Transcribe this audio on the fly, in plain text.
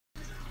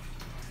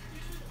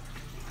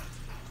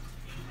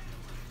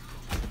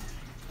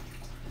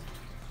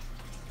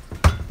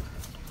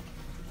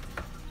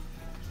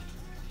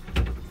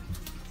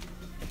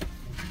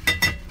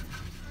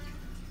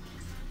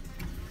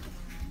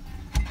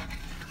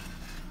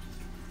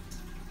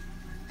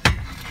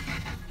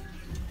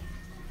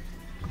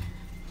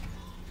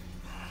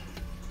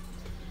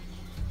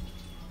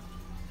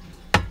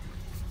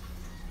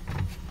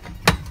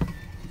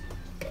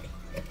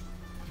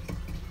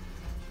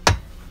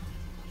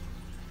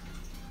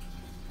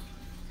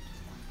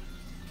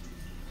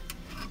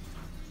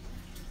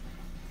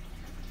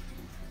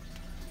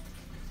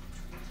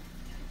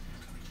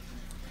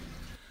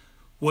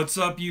What's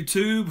up,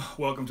 YouTube?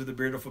 Welcome to the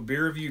Beautiful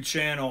Beer Review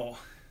channel.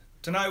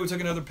 Tonight we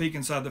took another peek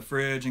inside the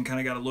fridge and kind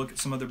of got a look at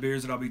some other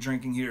beers that I'll be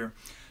drinking here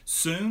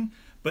soon.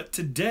 But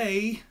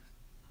today,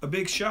 a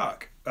big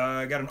shock.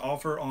 I got an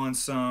offer on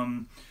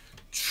some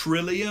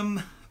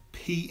Trillium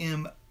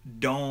PM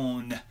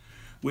Dawn,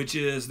 which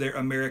is their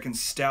American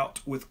Stout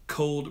with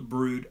cold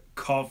brewed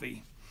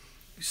coffee.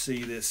 You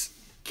see this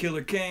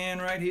killer can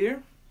right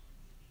here.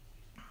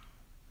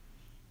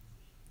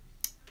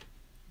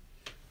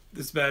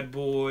 This bad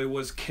boy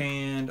was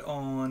canned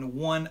on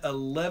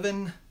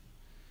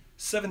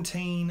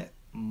 1/11/17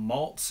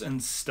 malts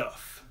and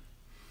stuff.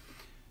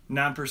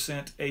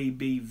 9%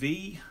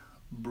 ABV,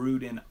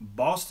 brewed in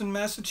Boston,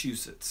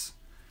 Massachusetts.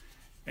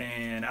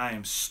 And I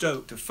am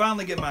stoked to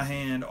finally get my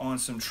hand on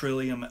some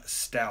Trillium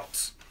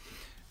stouts.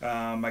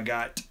 I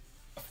got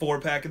a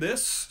 4-pack of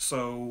this,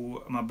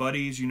 so my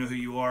buddies, you know who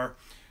you are,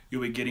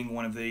 you'll be getting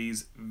one of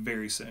these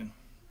very soon.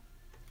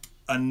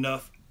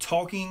 Enough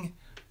talking.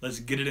 Let's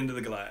get it into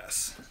the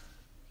glass.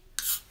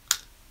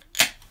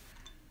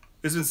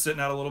 This has been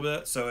sitting out a little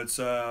bit, so it's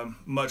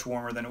much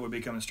warmer than it would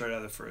be coming straight out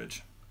of the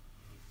fridge.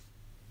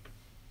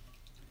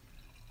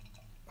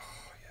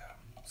 Oh yeah,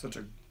 such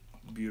a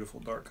beautiful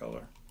dark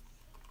color.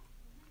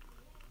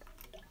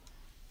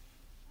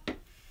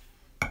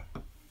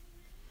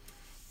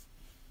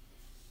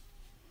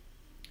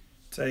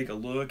 Take a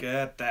look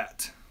at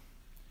that.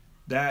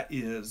 That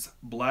is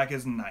black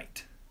as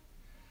night.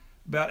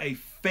 About a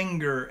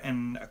finger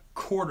and a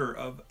quarter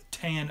of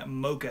tan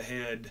mocha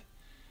head.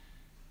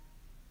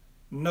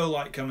 No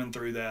light coming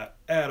through that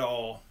at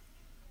all.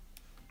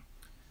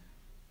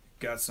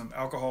 Got some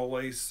alcohol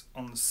lace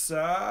on the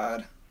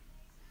side.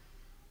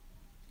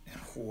 And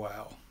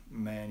wow,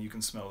 man, you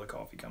can smell the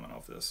coffee coming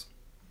off this.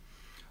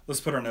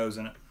 Let's put our nose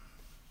in it.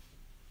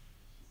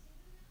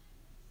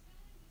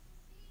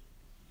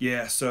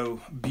 Yeah,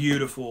 so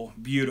beautiful,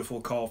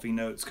 beautiful coffee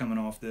notes coming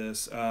off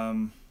this.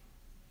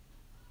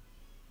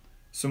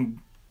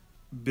 Some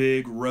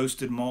big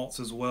roasted malts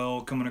as well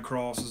coming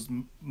across as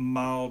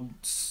mild,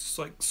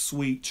 like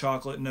sweet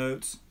chocolate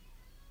notes.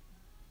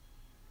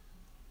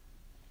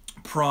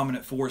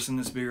 Prominent force in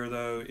this beer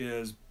though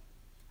is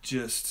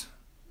just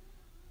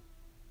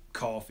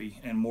coffee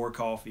and more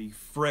coffee.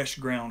 Fresh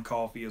ground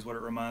coffee is what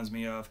it reminds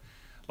me of.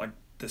 Like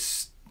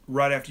this,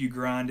 right after you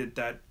grind it,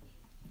 that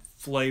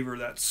flavor,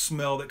 that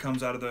smell that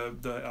comes out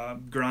of the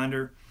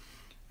grinder,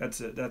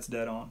 that's it. That's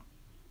dead on.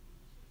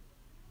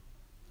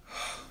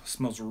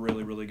 Smells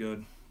really, really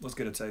good. Let's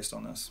get a taste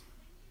on this.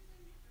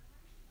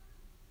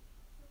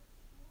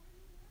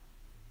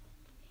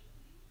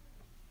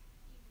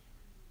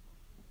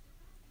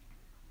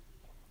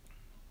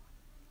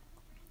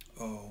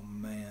 Oh,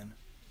 man.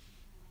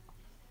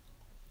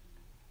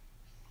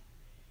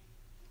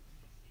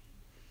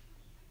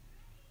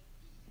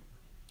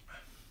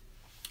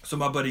 So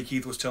my buddy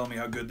Keith was telling me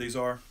how good these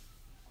are,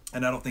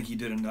 and I don't think he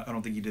did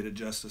it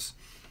justice.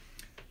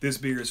 This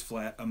beer is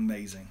flat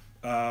amazing.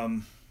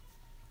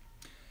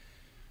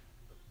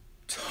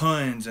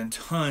 Tons and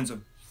tons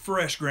of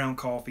fresh ground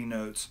coffee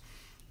notes,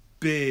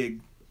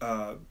 big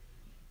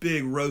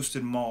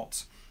roasted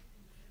malts,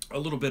 a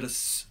little bit of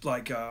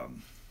like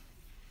on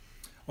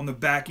the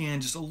back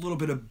end, just a little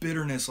bit of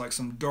bitterness, like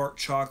some dark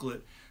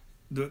chocolate.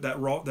 That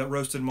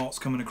roasted malt's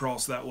coming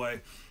across that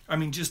way. I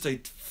mean, just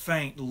a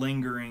faint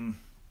lingering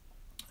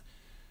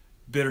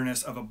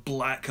bitterness of a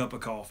black cup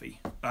of coffee.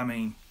 I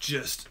mean,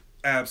 just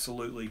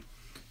absolutely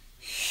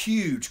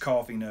huge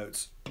coffee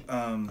notes.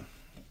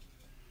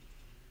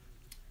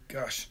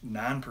 Gosh,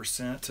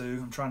 9% too.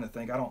 I'm trying to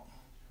think.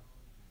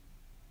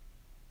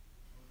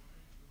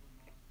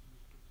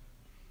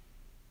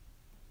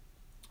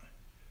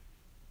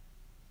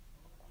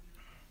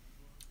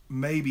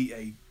 Maybe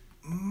a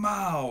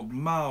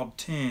mild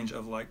tinge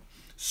of like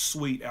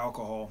sweet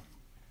alcohol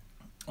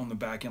on the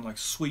back end, like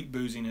sweet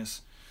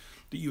booziness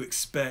that you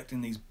expect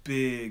in these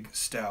big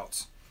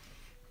stouts.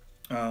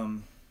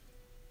 Man.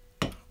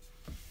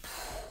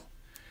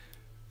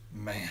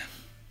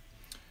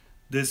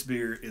 This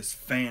beer is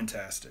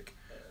fantastic.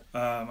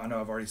 I know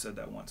I've already said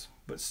that once,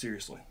 but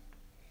seriously.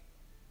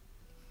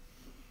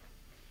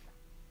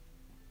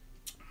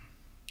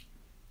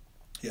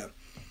 Yeah.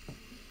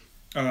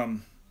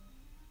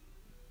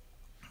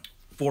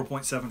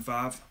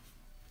 4.75.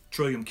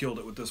 Trillium killed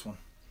it with this one.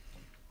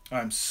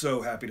 I'm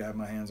so happy to have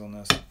my hands on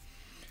this.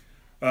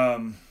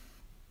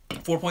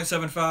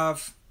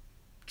 4.75.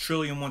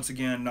 Trillium once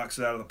again knocks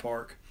it out of the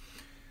park.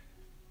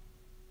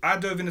 I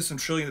dove into some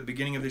Trillium at the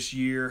beginning of this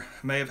year.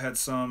 May have had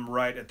some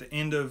right at the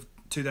end of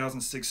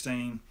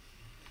 2016.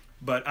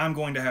 But I'm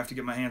going to have to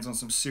get my hands on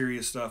some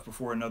serious stuff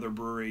before another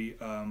brewery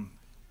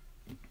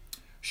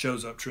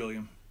shows up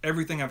Trillium.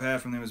 Everything I've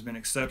had from them has been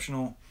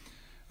exceptional.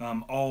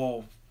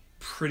 All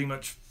pretty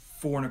much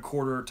 4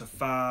 1/4 to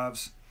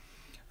 5s.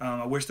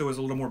 I wish there was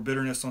a little more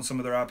bitterness on some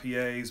of their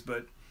IPAs,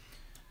 but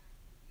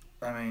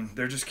I mean,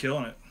 they're just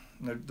killing it.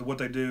 What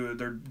they do,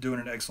 they're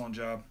doing an excellent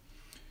job.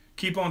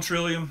 Keep on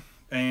Trillium.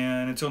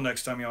 And until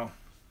next time, y'all,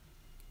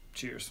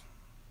 cheers.